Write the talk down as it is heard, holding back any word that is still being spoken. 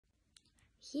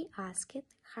He asked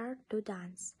her to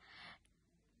dance.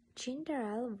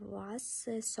 Cinderella was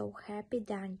so happy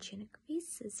dancing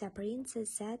with the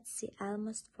princess that she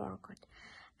almost forgot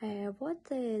what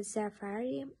the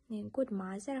very good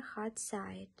mother had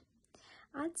said.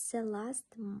 At the last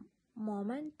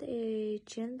moment,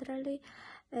 Cinderella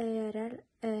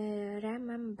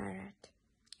remembered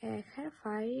her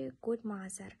very good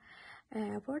mother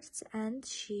words, and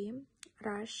she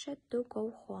rushed to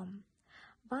go home.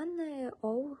 One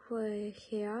of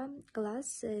her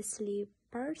glass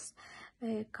slippers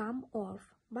came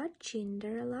off, but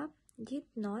Cinderella did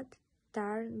not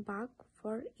turn back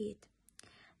for it.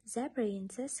 The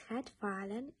princess had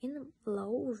fallen in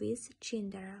love with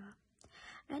Cinderella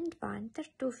and wanted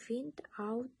to find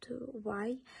out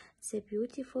why the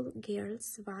beautiful girl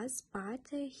was, but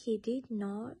he did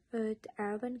not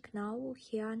even know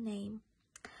her name.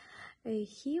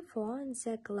 He found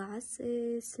the glass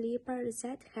slipper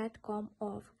that had come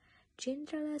off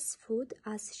Cinderella's foot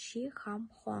as she came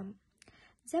home.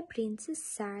 The princess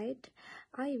said,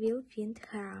 "I will find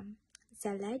her."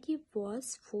 The lady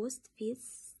was fussed with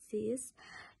this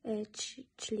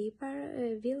slipper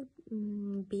will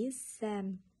be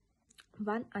the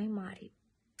one I marry.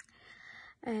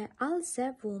 All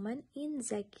the women in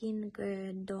the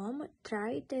kingdom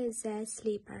tried the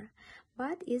slipper,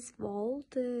 but it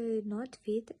would not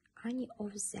fit any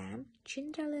of them.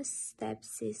 Cinderella's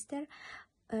stepsister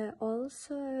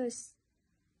also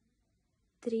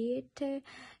tried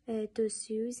to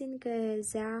using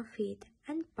their feet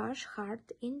and push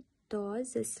hard into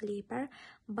the slipper,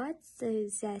 but the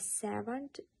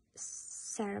servant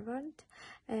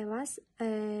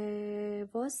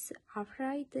was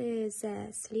afraid the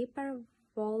slipper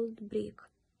would break.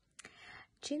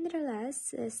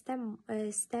 Cinderella's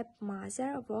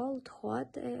stepmother would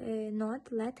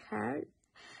not let her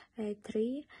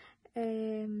try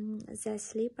the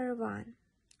slipper on,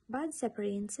 but the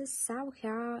princess saw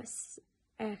her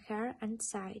and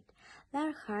sighed.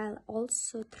 Let her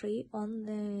also try on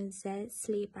the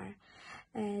slipper.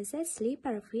 The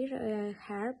slipper fit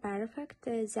her perfect.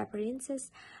 The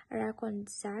princess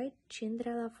reconciled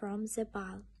Cinderella from the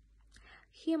ball.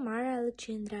 He married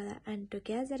Cinderella, and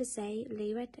together they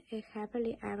lived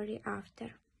happily ever after.